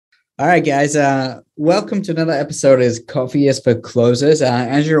All right, guys. Welcome to another episode of Coffee is for Closers.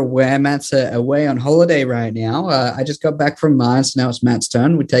 As you're aware, Matt's away on holiday right now. I just got back from mine, so now it's Matt's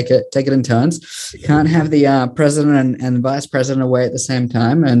turn. We take it in turns. Can't have the president and vice president away at the same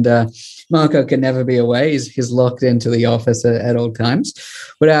time, and Marco can never be away. He's locked into the office at all times.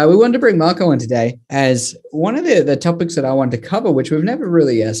 But we wanted to bring Marco in today as one of the topics that I wanted to cover, which we've never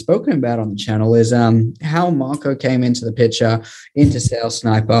really spoken about on the channel, is how Marco came into the picture, into Sales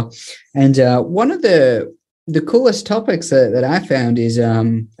Sniper. And one of the coolest topics that I found is,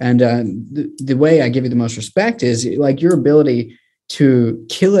 the way I give you the most respect is like your ability to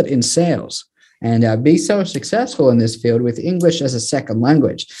kill it in sales and be so successful in this field with English as a second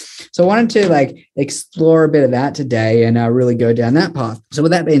language. So I wanted to explore a bit of that today and really go down that path. So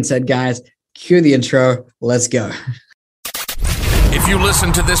with that being said, guys, cue the intro. Let's go. If you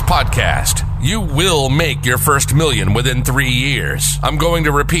listen to this podcast, you will make your first million within 3 years. I'm going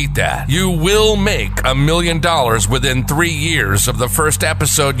to repeat that. You will make $1 million within 3 years of the first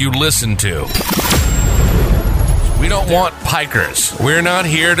episode you listen to. We don't want pikers. We're not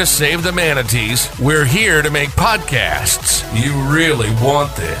here to save the manatees. We're here to make podcasts. You really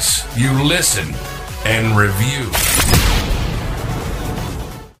want this. You listen and review.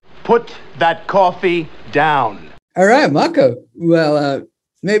 Put that coffee down. All right, Marco. Well,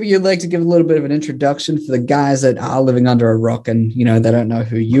 maybe you'd like to give a little bit of an introduction for the guys that are living under a rock and, they don't know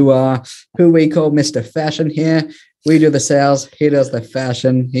who you are, who we call Mr. Fashion here. We do the sales. He does the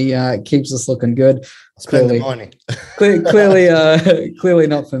fashion. He keeps us looking good. Spend the money. Clearly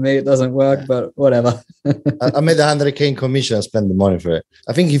not for me. It doesn't work, but whatever. I made $100K in commission. I spend the money for it.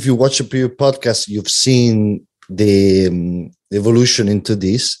 I think if you watch a previous podcast, you've seen the evolution into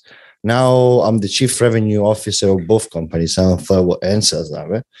this. Now I'm the chief revenue officer of both companies, Soundflower and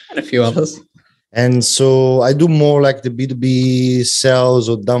SalesNav, and a few others. And so I do more like the B2B sales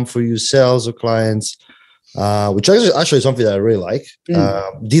or done for you sales of clients, which is actually something that I really like.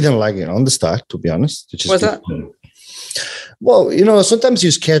 Didn't like it on the start, to be honest. What's that? Well, sometimes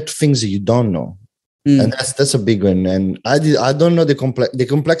you're scared of things that you don't know, and that's a big one. And I don't know the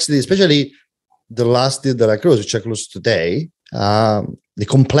complexity, especially the last deal that I closed, which I closed today. The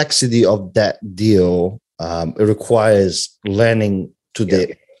complexity of that deal it requires learning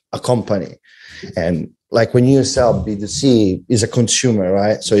to a company, and like when you sell B2C, is a consumer,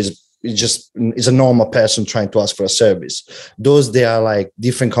 right? So it's a normal person trying to ask for a service. Those, they are like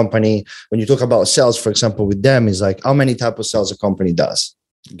different company. When you talk about sales, for example, with them is like how many type of sales a company does.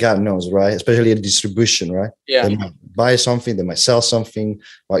 God knows, right? Especially a distribution, right? Yeah. They might buy something, they might sell something,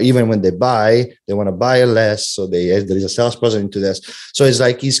 or even when they buy, they want to buy less. So there is a salesperson into this. So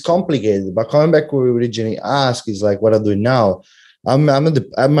it's complicated. But coming back where we originally asked is like what I'm doing now. I'm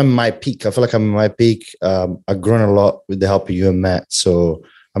at my peak. I feel like I'm at my peak. I've grown a lot with the help of you and Matt. So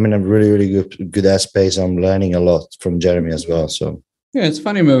I'm in a really, really good space. I'm learning a lot from Jeremy as well. So yeah, it's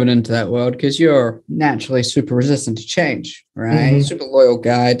funny moving into that world because you're naturally super resistant to change, right? Mm-hmm. Super loyal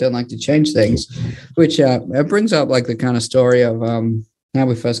guy, don't like to change things, which it brings up like the kind of story of how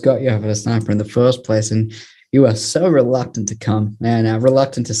we first got you over to Sniper in the first place. And you were so reluctant to come and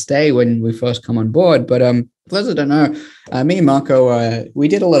reluctant to stay when we first come on board. But for those that don't know, me and Marco, we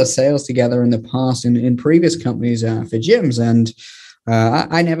did a lot of sales together in the past in previous companies for gyms. And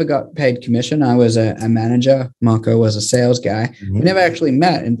I never got paid commission. I was a manager. Marco was a sales guy. Mm-hmm. We never actually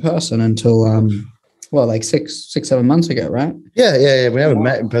met in person until, like 6-7 months ago, right? Yeah. We never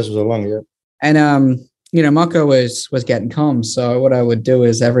met in person so long, yeah. And, Marco was getting comms. So what I would do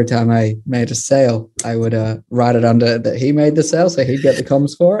is every time I made a sale, I would write it under that he made the sale, so he'd get the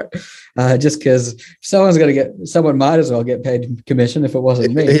comms for it. Just because someone might as well get paid commission if it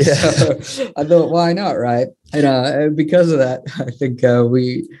wasn't me. Yeah. So I thought, why not, right? And because of that, I think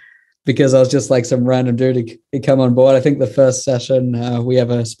because I was just like some random dude to come on board. I think the first session we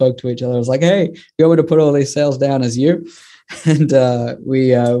ever spoke to each other, I was like, hey, you want me to put all these sales down as you? And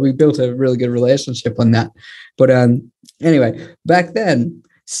we built a really good relationship on that. But anyway, back then,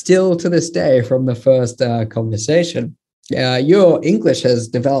 still to this day from the first conversation, your English has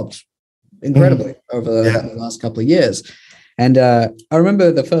developed incredibly over the last couple of years. And I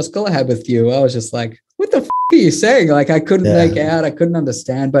remember the first call I had with you, I was just like, what the f*** are you saying? Like I couldn't make out, I couldn't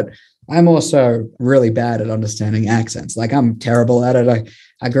understand, but I'm also really bad at understanding accents. Like I'm terrible at it.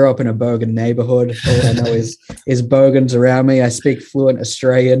 I grew up in a Bogan neighborhood. All I know is Bogans around me. I speak fluent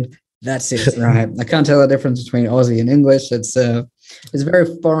Australian. That's it, right? I can't tell the difference between Aussie and English. It's very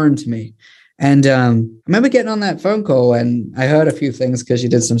foreign to me. And I remember getting on that phone call and I heard a few things because you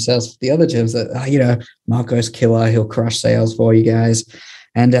did some sales for the other gyms that, Marco's killer. He'll crush sales for you guys.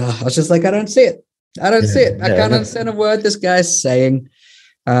 And I was just like, I don't see it. I don't see it. I can't understand a word this guy's saying.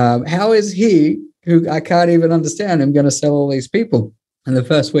 How is he, who I can't even understand him, going to sell all these people in the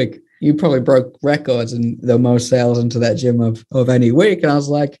first week? You probably broke records and the most sales into that gym of any week. And I was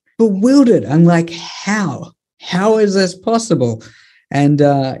like, bewildered. I'm like, how? How is this possible? And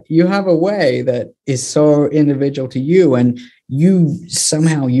you have a way that is so individual to you, and you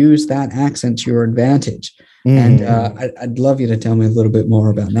somehow use that accent to your advantage. And I'd love you to tell me a little bit more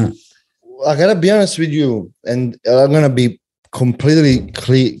about that. I gotta be honest with you, and I'm gonna be completely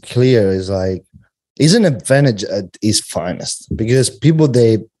clear. Is like, is an advantage at its finest, because people,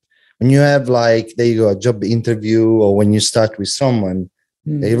 when you have like, there you go, a job interview, or when you start with someone,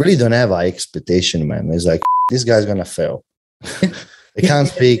 they really don't have high expectation, man. It's like, this guy's gonna fail. He can't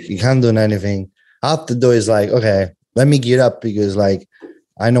speak, he can't do anything. Out the door is like, okay, let me get up, because like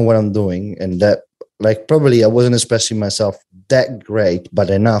I know what I'm doing, and that like probably I wasn't expressing myself that great, but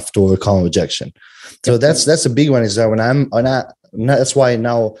enough to overcome rejection. So that's a big one. Is that that's why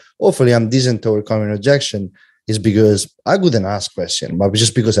now hopefully I'm decent to overcoming rejection, is because I couldn't ask questions, but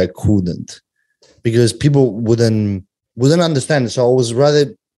just because I couldn't, because people wouldn't understand. So I was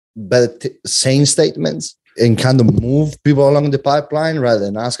rather better saying statements and kind of move people along the pipeline rather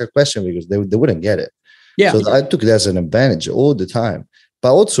than ask a question, because they wouldn't get it. Yeah. So I took it as an advantage all the time.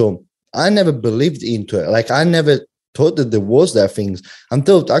 But also, I never believed into it. Like, I never thought that there was that things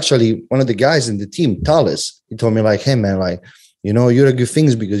until actually one of the guys in the team, Talis, he told me like, hey man, like, you know, you're a good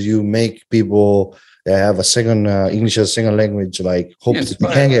things because you make people have a second English as a second language, like hope that you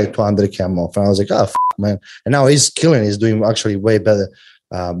can get 200K off. And I was like, oh, man. And now he's killing it. He's doing actually way better.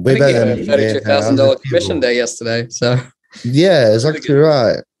 Way better than $32,000 commission day yesterday. So yeah, exactly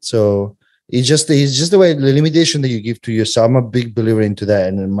right. So it's just the way, the limitation that you give to yourself. I'm a big believer into that.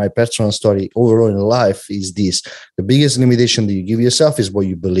 And in my personal story overall in life is this: the biggest limitation that you give yourself is what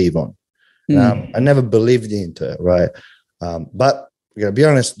you believe on. I never believed into it, right? But we gotta be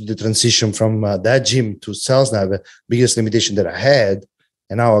honest, the transition from that gym to sales now, the biggest limitation that I had,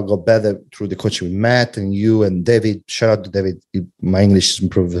 and now I got better through the coaching with Matt and you and David. Shout out to David. My English has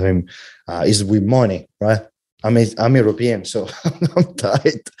improved with him. Is with money, right? I'm European, so I'm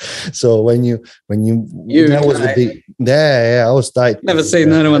tight. So when you that was the big, I was tight. Never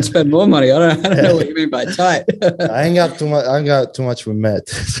seen anyone spend more money. I don't know what you mean by tight. I ain't got too much with Matt,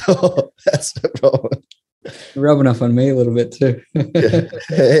 so that's the problem. You're rubbing off on me a little bit too.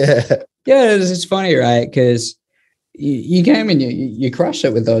 Yeah, it's funny, right? Because you came and you crushed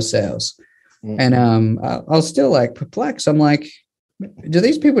it with those sales, and I was still like perplexed. I'm like, do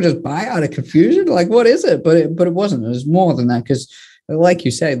these people just buy out of confusion? Like, what is it? But it wasn't. It was more than that, because, like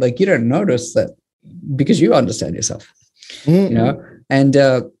you said, like, you don't notice that because you understand yourself, you know. And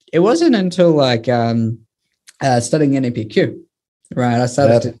it wasn't until like studying NLPQ, right? I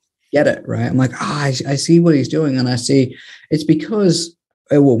started to get it, right. I'm like, I see what he's doing, and I see it's because,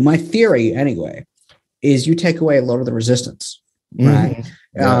 well, my theory anyway is you take away a lot of the resistance, right?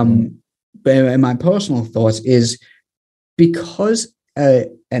 But my personal thoughts is, because an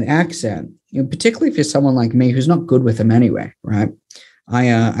accent, you know, particularly if you're someone like me who's not good with them anyway, right? I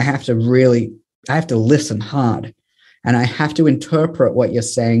have to listen hard, and I have to interpret what you're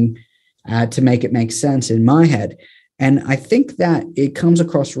saying to make it make sense in my head. And I think that it comes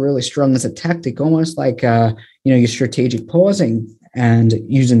across really strong as a tactic, almost like your strategic pausing and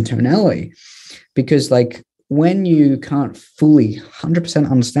using tonality, because like when you can't fully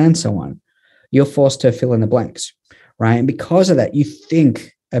 100% understand someone, you're forced to fill in the blanks. Right. And because of that, you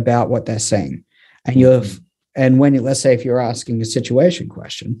think about what they're saying, and when let's say if you're asking a situation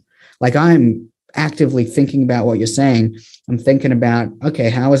question, like I'm actively thinking about what you're saying, I'm thinking about, okay,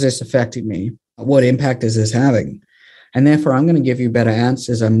 how is this affecting me? What impact is this having? And therefore, I'm going to give you better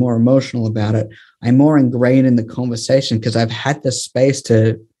answers. I'm more emotional about it. I'm more ingrained in the conversation because I've had the space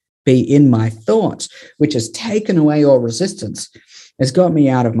to be in my thoughts, which has taken away all resistance. It's got me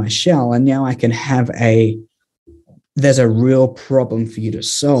out of my shell. And now I can have there's a real problem for you to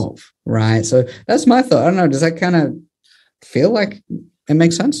solve, right? So that's my thought. I don't know. Does that kind of feel like it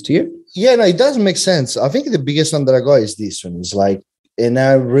makes sense to you? Yeah, no, it does make sense. I think the biggest one that I got is this one. It's like, and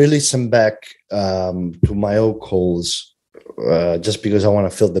I really send back to my old calls just because I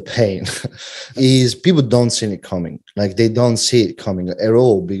want to feel the pain, is people don't see it coming. Like, they don't see it coming at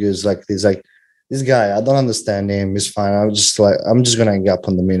all, because like, there's like, this guy, I don't understand him. He's fine. I'm just going to hang up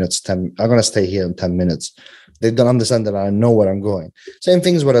on the minutes. I'm going to stay here in 10 minutes. They don't understand that I know where I'm going. Same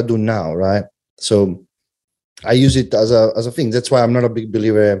thing is what I do now, right? So I use it as a thing. That's why I'm not a big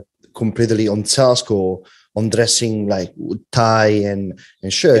believer completely on sales call, on dressing like tie and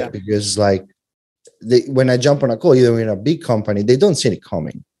shirt, because like when I jump on a call, either in a big company, they don't see it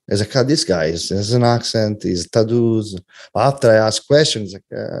coming. It's like, oh, this guy has an accent, he's tattoos. After I ask questions,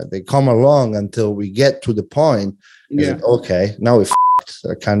 they come along until we get to the point. Yeah. Like, okay, now we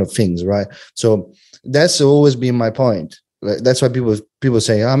kind of things, right? So that's always been my point. Like, that's why people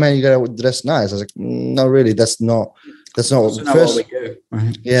say, oh man, you gotta dress nice. I was like, not really. That's not what we do,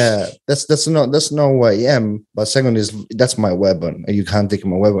 right? Yeah, that's not who I am. But second is, that's my weapon, and you can't take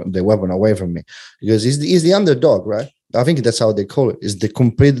the weapon away from me, because he's the underdog, right? I think that's how they call it. Is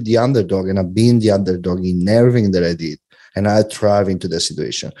the underdog, and I've been the underdog in everything that I did, and I thrive into the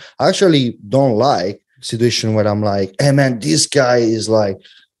situation. I actually don't like situation where I'm like, hey man, this guy is like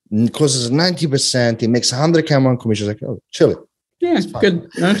closes 90%, he makes 100K on commissions. Like, oh, chill it. Yeah, good.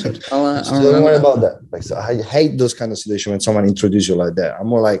 Noted. Don't worry about that. Like, so I hate those kind of situations when someone introduces you like that. I'm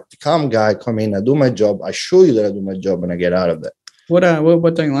more like, calm guy, come in, I do my job, I show you that I do my job, and I get out of that. What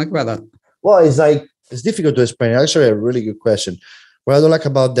don't you like about that? Well, it's like, it's difficult to explain. Actually, a really good question. What I don't like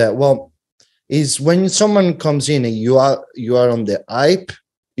about that, well, is when someone comes in and you are on the hype,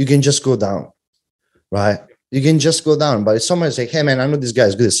 you can just go down, right? You can just go down. But if someone is like, hey man, I know this guy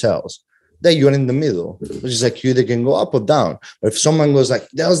is good at sales, then you're in the middle, which is like you either can go up or down. But if someone goes like,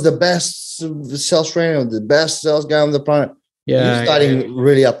 that was the best sales trainer, the best sales guy on the planet, you're starting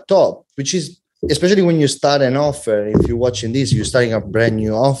really up top, which is, especially when you start an offer, if you're watching this, you're starting a brand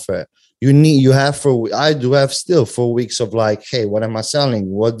new offer. I do have still 4 weeks of like, hey, what am I selling?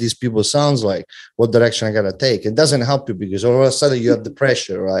 What these people sounds like? What direction I gotta take? It doesn't help you because all of a sudden you have the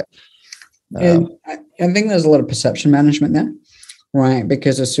pressure, right? And I think there's a lot of perception management there, right?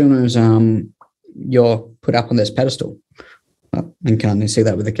 Because as soon as you're put up on this pedestal, and can't you see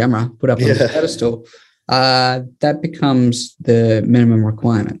that with the camera? Put up on this pedestal, that becomes the minimum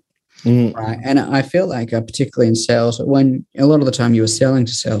requirement. Right. And I feel like, particularly in sales, when a lot of the time you were selling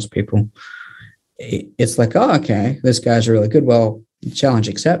to salespeople, it's like, oh, okay, this guy's really good. Well, challenge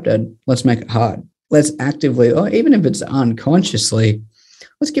accepted. Let's make it hard. Let's actively, or even if it's unconsciously,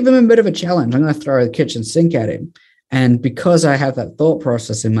 let's give him a bit of a challenge. I'm going to throw the kitchen sink at him. And because I have that thought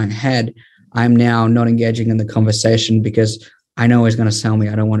process in my head, I'm now not engaging in the conversation because I know he's going to sell me.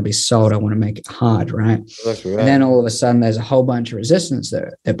 I don't want to be sold. I want to make it hard, right? That's right. And then all of a sudden, there's a whole bunch of resistance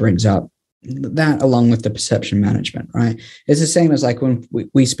that brings up that, along with the perception management, right? It's the same as like when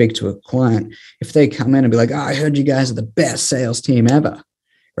we speak to a client. If they come in and be like, oh, I heard you guys are the best sales team ever,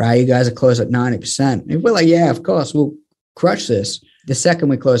 right? You guys are close at 90%. And we're like, yeah, of course, we'll crush this. The second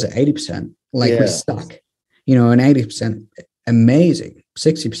we close at 80%, we're stuck, and 80%, amazing.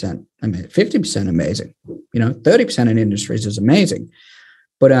 60%, 50% amazing, 30% in industries is amazing.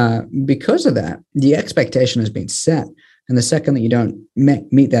 But because of that, the expectation has been set. And the second that you don't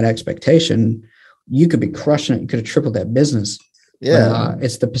meet that expectation, you could be crushing it. You could have tripled that business. Yeah. But,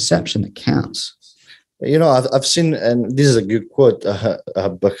 it's the perception that counts. I've seen, and this is a good quote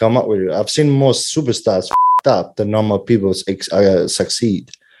I've come up with. I've seen most superstars up than normal people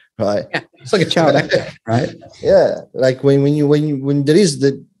succeed. Right. Yeah, it's like a child actor, right? Yeah, like when there is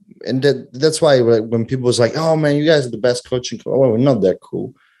that's why when people's like, oh man, you guys are the best coaching. Well, we're not that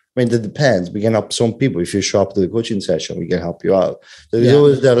cool. I mean, that depends. We can help some people. If you show up to the coaching session, we can help you out. There's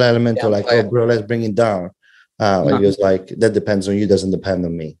always that element of like, oh bro, let's bring it down. It's like that depends on you, doesn't depend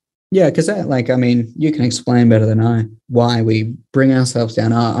on me. Yeah, because you can explain better than I why we bring ourselves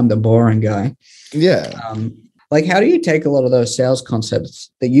down. Oh, I'm the boring guy. Yeah. How do you take a lot of those sales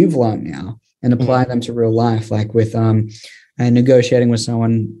concepts that you've learned now and apply them to real life, like with negotiating with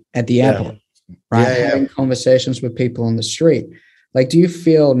someone at the airport, right? Having conversations with people on the street. Like, do you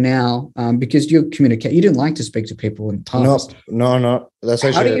feel now, because you communicate, you didn't like to speak to people in the past? No. That's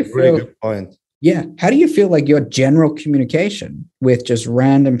actually a really good point. Yeah. How do you feel like your general communication with just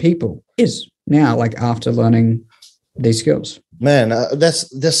random people is now, like after learning these skills? Man, that's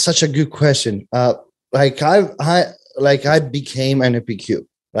such a good question. I became an NPQ.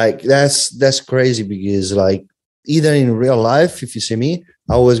 Like that's crazy because like either in real life, if you see me,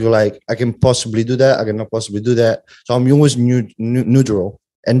 I always go like, I can possibly do that. I cannot possibly do that. So I'm always neutral.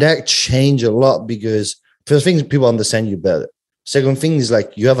 And that changed a lot because first thing, people understand you better. Second thing is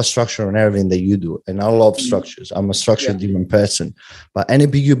like you have a structure on everything that you do. And I love structures. I'm a structure-driven person. But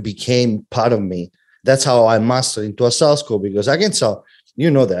NPQ became part of me. That's how I mastered into a sales call because I can sell.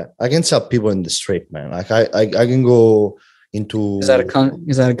 That I can sell people in the street, man. Like I can go into. Is that a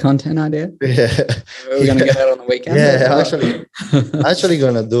content idea? Yeah, we're gonna get that on the weekend. Yeah, actually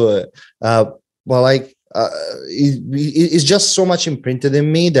gonna do it. It's just so much imprinted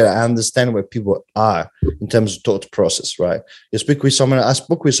in me that I understand where people are in terms of thought process. Right? You speak with someone. I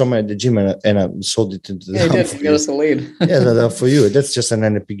spoke with someone at the gym and I sold it to them. Yeah, definitely got us the lead. Yeah, for you, that's just an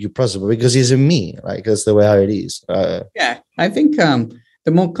NPQ process because it's in me. Like that's the way how it is. Yeah, I think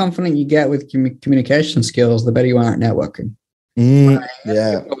the more confident you get with communication skills, the better you are at networking.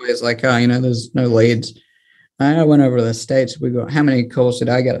 Yeah. Always like, oh, there's no leads. I went over to the States. How many calls did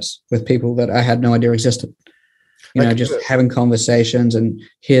I get us with people that I had no idea existed? Just having conversations, and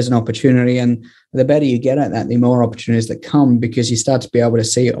here's an opportunity. And the better you get at that, the more opportunities that come, because you start to be able to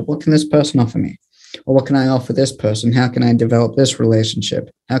see, what can this person offer me? Or what can I offer this person? How can I develop this relationship?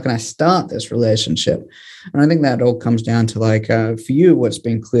 How can I start this relationship? And I think that all comes down to for you, what's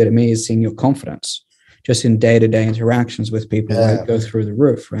been clear to me is seeing your confidence just in day-to-day interactions with people go through the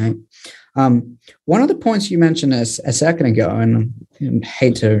roof, right? One of the points you mentioned a second ago, and I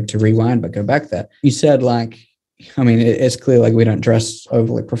hate to rewind, but go back there. You said it's clear we don't dress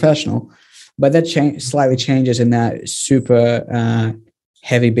overly professional, but that slightly changes in that super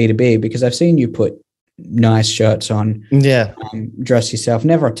heavy B2B, because I've seen you put nice shirts on, dress yourself,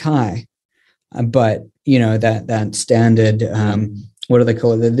 never a tie, but that standard, what do they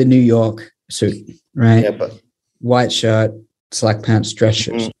call it? The New York suit, right? Yeah, but white shirt, slack pants, dress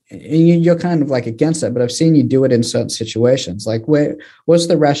shoes. You're kind of against that, but I've seen you do it in certain situations. What's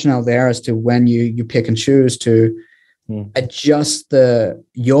the rationale there as to when you pick and choose to adjust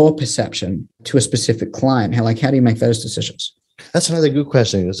your perception to a specific client? How do you make those decisions? That's another good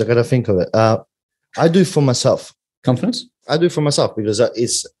question, because I got to think of it. I do it for myself. Confidence? I do it for myself because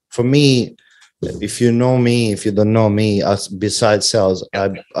it's, for me, if you know me, if you don't know me, besides sales, I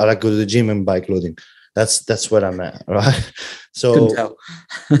like to go to the gym and buy clothing. That's where I'm at, right? So,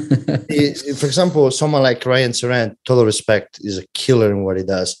 for example, someone like Ryan Serrant, total respect, is a killer in what he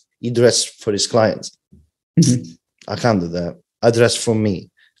does. He dresses for his clients. Mm-hmm. I can't do that. I dress for me.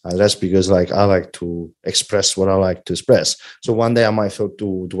 I dress because I like to express what I like to express. So one day I might feel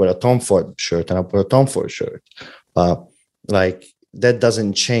to wear a Tom Ford shirt, and I put a Tom Ford shirt. That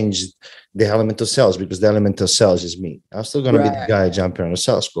doesn't change the element of sales, because the element of sales is me. I'm still going to be the guy jumping on a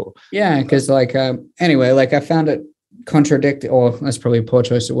sales call. Yeah, because anyway, I found it contradictory, or that's probably a poor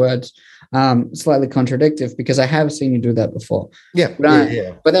choice of words, slightly contradictory, because I have seen you do that before. Yeah,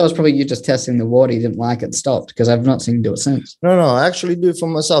 but that was probably you just testing the water. You didn't like it, stopped, because I've not seen you do it since. No, I actually do it for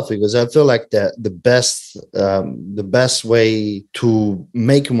myself, because I feel like the best way to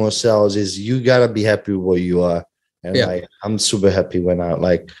make more sales is you gotta be happy with what you are. And I'm super happy when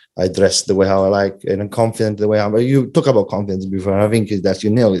I dress the way how I like, and I'm confident the way I'm. You talk about confidence before. I think that you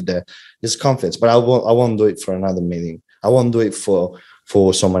nailed it there. It's confidence, but I won't do it for another meeting. I won't do it for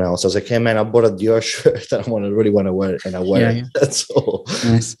someone else. I was like, hey man, I bought a Dior shirt that I really want to wear it, and I wear it. That's all.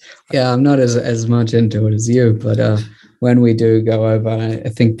 Nice. Yeah, I'm not as much into it as you, but when we do go over, I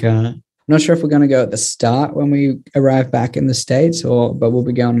think I'm not sure if we're going to go at the start when we arrive back in the States, but we'll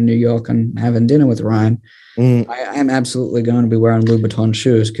be going to New York and having dinner with Ryan. I am absolutely going to be wearing Louboutin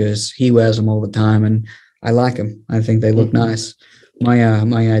shoes, because he wears them all the time, and I like them. I think they look nice. My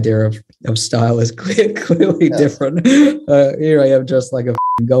idea of style is clearly different. Here I am just like a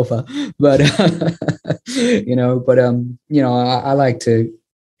golfer, but I like to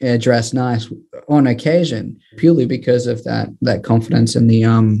dress nice on occasion, purely because of that confidence and the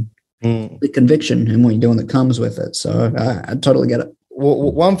conviction and what you're doing that comes with it. So I totally get it.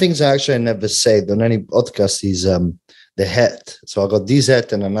 One thing I never said on any podcast is the hat. So I got this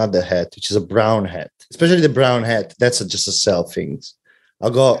hat and another hat, which is a brown hat. Especially the brown hat, that's just a sell things. I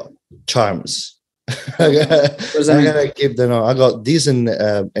got charms. I gotta keep them on. I got this in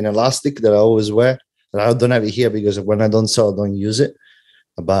an elastic that I always wear. That I don't have it here because when I don't sell, I don't use it.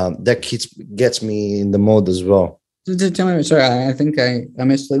 But that gets me in the mode as well. Tell me, sorry, I think I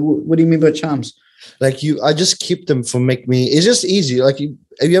missed. What do you mean by charms? I just keep them for make me. It's just easy. Have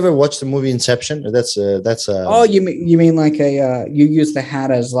you ever watched the movie Inception? That's Oh, you mean you use the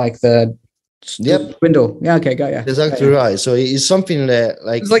hat as the window? Yeah, okay, got you. Exactly right. So it's something that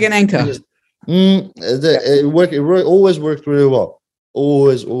it's like an anchor. It always worked really well.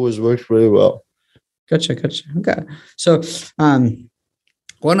 Always worked really well. Gotcha. Okay. So,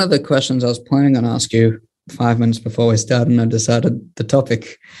 one of the questions I was planning on asking you 5 minutes before we started, and I decided the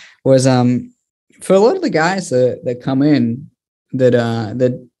topic was for a lot of the guys that come in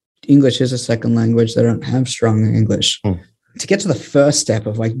that English is a second language, they don't have strong English. To get to the first step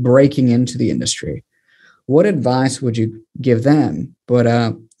of breaking into the industry, what advice would you give them? But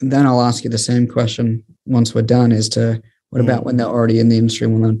then I'll ask you the same question once we're done, is to what about when they're already in the industry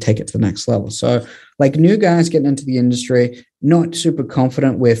and want to take it to the next level? So new guys getting into the industry, not super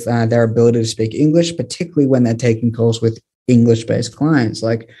confident with their ability to speak English, particularly when they're taking calls with English-based clients.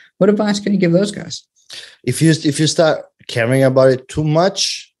 What advice can you give those guys? If you start caring about it too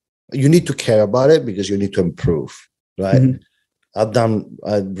much, you need to care about it because you need to improve, right? I've done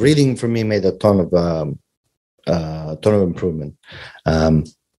reading for me made a ton of ton of improvement.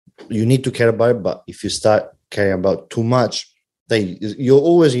 You need to care about it, but if you start caring about too much, then you're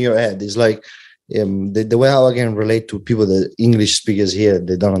always in your head. It's like the way how I can relate to people that English speakers here,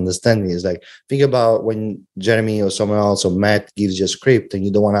 they don't understand me, is like, think about when Jeremy or someone else or Matt gives you a script and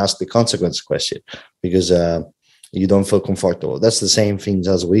you don't want to ask the consequence question because you don't feel comfortable. That's the same thing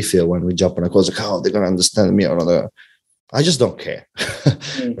as we feel when we jump on a call. Like, oh, they're going to understand me or not. I just don't care.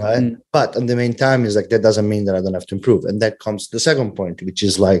 Right. But in the meantime, is like, that doesn't mean that I don't have to improve. And that comes to the second point, which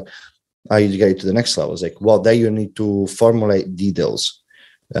is like, how you get to the next level. It's like, well, there you need to formulate details,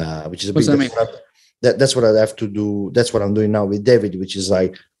 which is a big, that's what I have to do. That's what I'm doing now with David, which is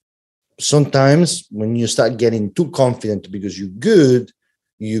like, sometimes when you start getting too confident because you're good,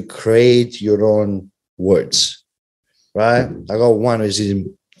 you create your own words, right? I got one which is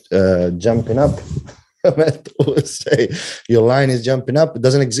jumping up. I meant to say your line is jumping up. It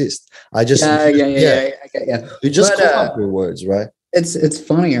doesn't exist. I just You just come up with words, right? It's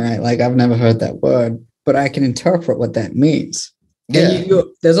funny, right? Like, I've never heard that word, but I can interpret what that means. Yeah.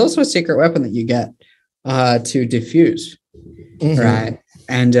 There's also a secret weapon that you get to diffuse, right?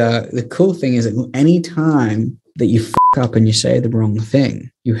 And the cool thing is that any time that you fuck up and you say the wrong thing,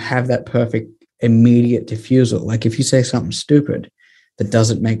 you have that perfect immediate diffusal. Like, if you say something stupid that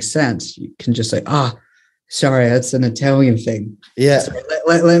doesn't make sense, you can just say, sorry, that's an Italian thing. Yeah. Sorry,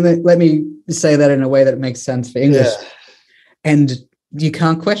 let me say that in a way that makes sense for English. Yeah. And you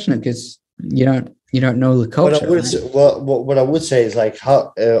can't question it because you don't know the culture. What I would say is like,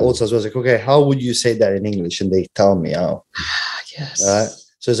 how also as well, like, okay, how would you say that in English? And they tell me how. Yes. Right.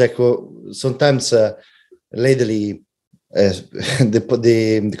 So it's like, well, sometimes lately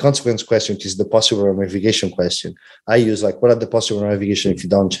the consequence question, which is the possible ramification question, I use like, what are the possible ramifications if you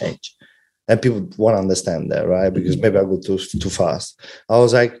don't change? And people want to understand that, right? Because maybe I go too fast. I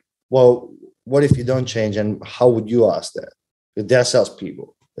was like, well, what if you don't change? And how would you ask that? If they're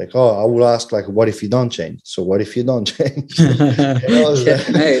salespeople, like, I will ask like, what if you don't change? So what if you don't change? So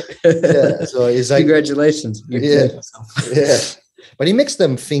it's like, congratulations. Yeah. But it makes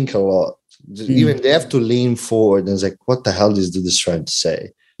them think a lot. Even they have to lean forward and it's like, what the hell is this trying to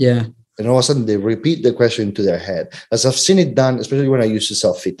say? Yeah. And all of a sudden they repeat the question into their head. As I've seen it done, especially when I used to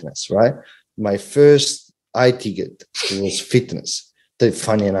sell fitness, right? My first ticket was fitness.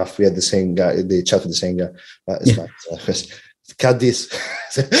 Funny enough, we had the same guy, they chat with the same guy. Cut this.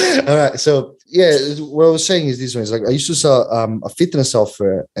 All right. So yeah, what I was saying is this one is like, I used to sell a fitness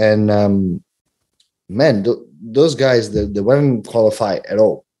software and man, those guys, they weren't qualified at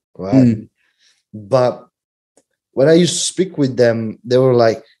all. Right. But when I used to speak with them, they were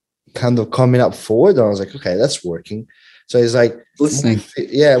like kind of coming up forward. And I was like, okay, that's working. So it's like listening.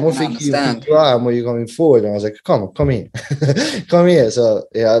 More thinking you are, more you're coming forward. And I was like, come here. Come here. So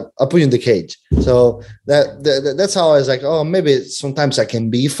yeah, I put you in the cage. So that's how I was like, oh, maybe sometimes I can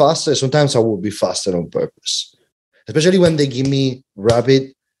be faster. Sometimes I will be faster on purpose. Especially when they give me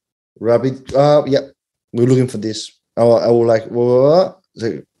rapid, yeah, we're looking for this. I will like,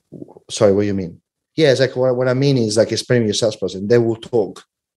 like, sorry, what do you mean? Yeah, it's like what I mean is like explaining your salesperson. They will talk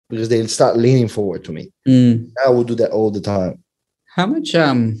because they'll start leaning forward to me. I will do that all the time. How much,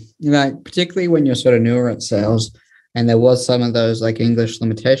 like particularly when you're sort of newer at sales, and there was some of those like English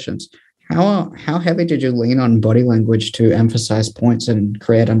limitations. How heavy did you lean on body language to emphasize points and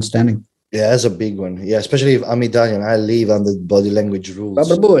create understanding? Yeah, that's a big one. Yeah, especially if I'm Italian, I live under body language rules.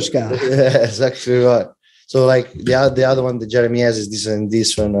 Yeah, exactly right. So like the other one that Jeremy has is this and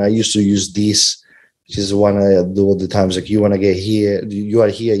this one. I used to use this, which is one I do all the times. Like, you want to get here, you are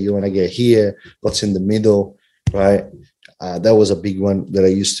here, you want to get here. What's in the middle, right? That was a big one that I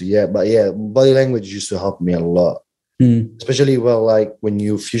used to. Yeah, but yeah, body language used to help me a lot, especially like when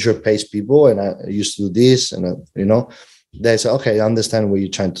you future pace people. And I used to do this, and they say, okay, I understand what you're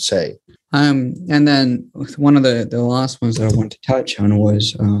trying to say. And then one of the last ones that I wanted to touch on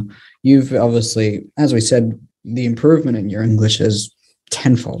was you've obviously, as we said, the improvement in your English is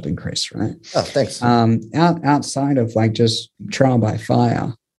tenfold increased, right? Oh, thanks. Outside of like just trial by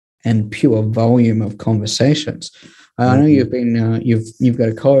fire and pure volume of conversations, I know you've been you've got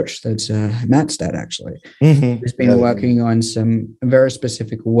a coach that's Matt's dad actually, who's been working on some very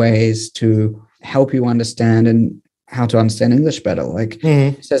specific ways to help you understand and how to understand English better. Like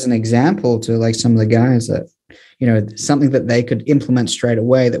just as an example to like some of the guys that, something that they could implement straight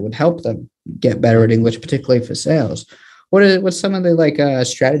away that would help them get better at English, particularly for sales. What's some of the like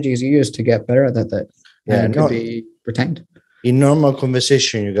strategies you use to get better at that could be retained? In normal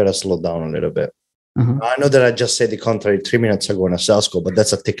conversation, you got to slow down a little bit. I know that I just said the contrary 3 minutes ago on a sales call, but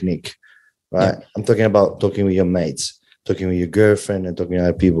that's a technique, right? Yeah. I'm talking about talking with your mates, talking with your girlfriend and talking to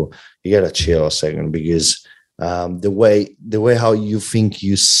other people. You got to chill a second because The way how you think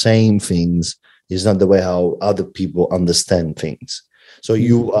you saying things is not the way how other people understand things. So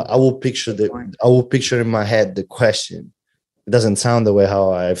I will picture in my head the question. It doesn't sound the way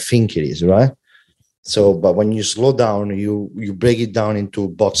how I think it is, right? So, but when you slow down, you break it down into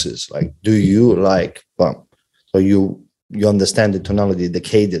boxes. Like, do you like bump? So you understand the tonality, the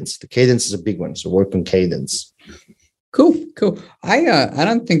cadence. The cadence is a big one. So work on cadence. Cool. I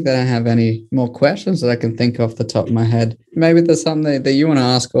don't think that I have any more questions that I can think off the top of my head. Maybe there's something that you want to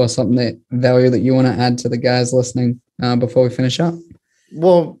ask or something that value that you want to add to the guys listening before we finish up.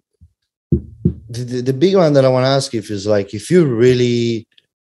 Well, the big one that I want to ask you is like, if you're really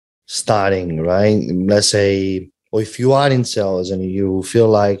starting, right? Let's say, or if you are in sales and you feel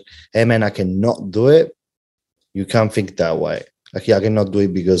like, hey man, I cannot do it. You can't think that way. Like, yeah, I cannot do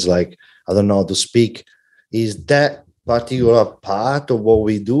it because like, I don't know how to speak. Is that particular part of what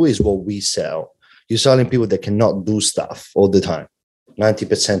we do is what we sell. You're selling people that cannot do stuff all the time.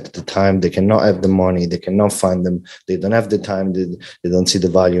 90% of the time, they cannot have the money. They cannot find them. They don't have the time. They don't see the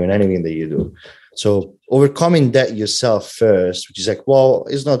value in anything that you do. So overcoming that yourself first, which is like, well,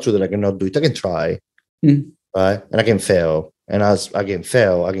 it's not true that I cannot do it. I can try, right? And I can fail. And as I can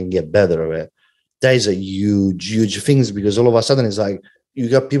fail, I can get better at it. That is a huge thing, because all of a sudden it's like, you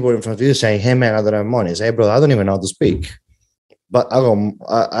got people in front of you saying, hey man, I don't have money. Say, hey bro, I don't even know how to speak. But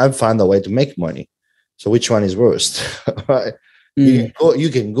I find a way to make money. So which one is worst? Right? You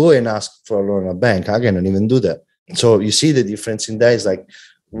can go and ask for a loan at a bank. I cannot even do that. So you see the difference in that is like,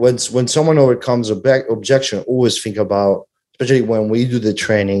 when someone overcomes a objection, always think about, especially when we do the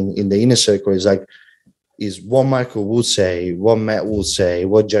training in the inner circle, is what Michael would say, what Matt would say,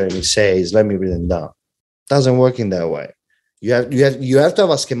 what Jeremy says, let me read them down. Doesn't work in that way. You have to have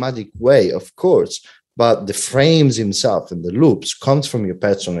a schematic way, of course, but the frames himself and the loops comes from your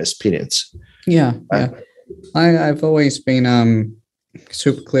personal experience. Yeah, right? Yeah. I've always been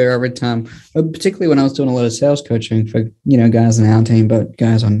super clear every time, particularly when I was doing a lot of sales coaching for, guys on our team, but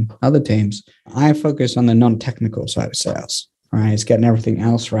guys on other teams. I focus on the non-technical side of sales, right? It's getting everything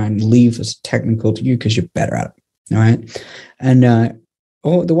else right and leave this technical to you because you're better at it, all right? And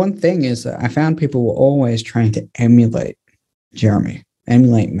the one thing is that I found people were always trying to emulate Jeremy,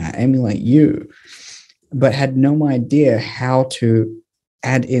 emulate Matt, emulate you, but had no idea how to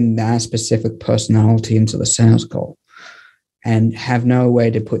add in that specific personality into the sales call, and have no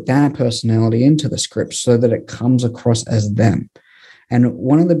way to put that personality into the script so that it comes across as them. And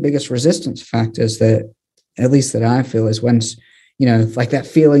one of the biggest resistance factors that, at least that I feel, is when, like that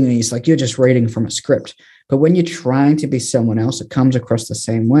feeling and it's like you're just reading from a script. But when you're trying to be someone else, it comes across the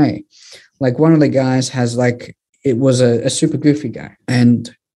same way. Like one of the guys has it was a super goofy guy,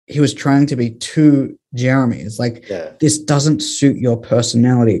 and he was trying to be too Jeremy. It's like, This doesn't suit your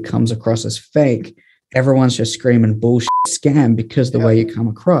personality. It comes across as fake. Everyone's just screaming bullshit scam because the way you come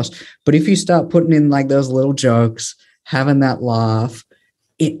across. But if you start putting in like those little jokes, having that laugh,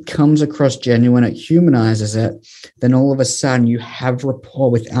 it comes across genuine, it humanizes it. Then all of a sudden you have rapport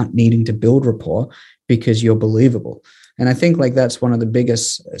without needing to build rapport because you're believable. And I think like that's one of the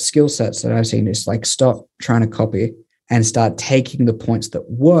biggest skill sets that I've seen is like stop trying to copy and start taking the points that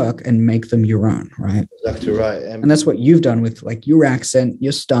work and make them your own, right? Exactly right. And that's what you've done with like your accent,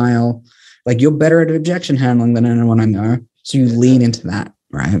 your style. Like you're better at objection handling than anyone I know. So you lean into that,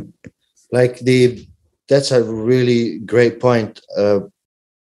 right? Like that's a really great point. The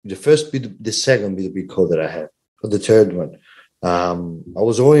second B2B call that I had, or the third one, I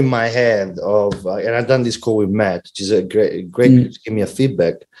was all in my head of, and I've done this call with Matt, which is a great give me a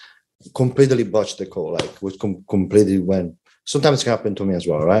feedback. Completely botched the call, like was completely went. Sometimes it can happen to me as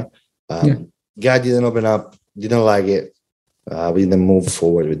well, right? Guy didn't open up, didn't like it. We didn't move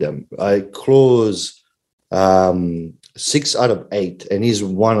forward with them. I closed 6 out of 8, and he's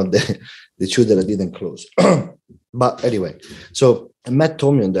one of the 2 that I didn't close. But anyway, so Matt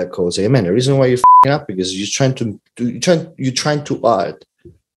told me on that call, say, hey, man, the reason why you're f***ing up because you're trying too hard,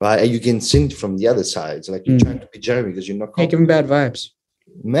 right? And you can sing from the other side. It's like you're trying to be Jeremy because you're not. Give him bad vibes,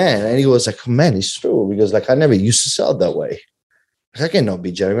 man. And he was like, man, it's true because like I never used to sell that way. Like, I cannot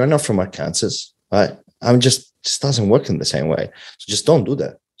be Jeremy. I'm not from Arkansas, right? I'm just doesn't work in the same way. So just don't do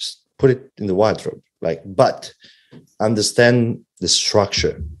that. Just put it in the wardrobe. But understand the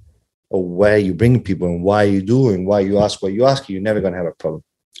structure of where you bring people and why you do and why you ask what you ask. You're never gonna have a problem.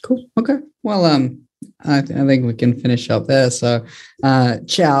 Cool. Okay. Well, I think we can finish up there. So,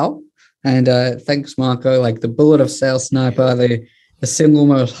 ciao, and thanks, Marco. Like the bullet of sales sniper, the single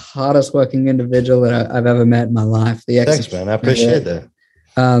most hardest working individual that I've ever met in my life. Thanks, man. I appreciate that.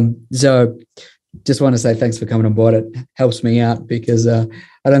 So just want to say thanks for coming on board. It helps me out because I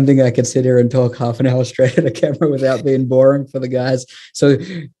don't think I could sit here and talk half an hour straight at a camera without being boring for the guys. So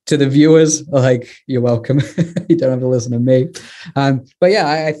to the viewers, like, you're welcome. You don't have to listen to me. But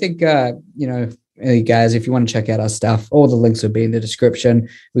yeah, I think, hey guys, if you want to check out our stuff, all the links will be in the description.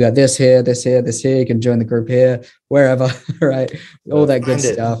 We got this here, this here, this here. You can join the group here, wherever, right? All that good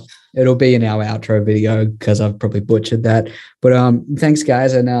stuff. It'll be in our outro video because I've probably butchered that. But thanks,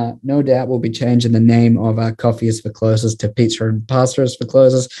 guys. And no doubt we'll be changing the name of our Coffee is for Closers to Pizza and Pasta is for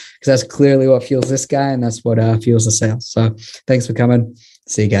Closers, because that's clearly what fuels this guy and that's what fuels the sales. So thanks for coming.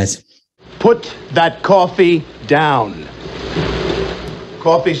 See you guys. Put that coffee down.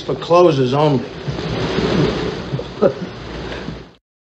 Coffee's for closers only.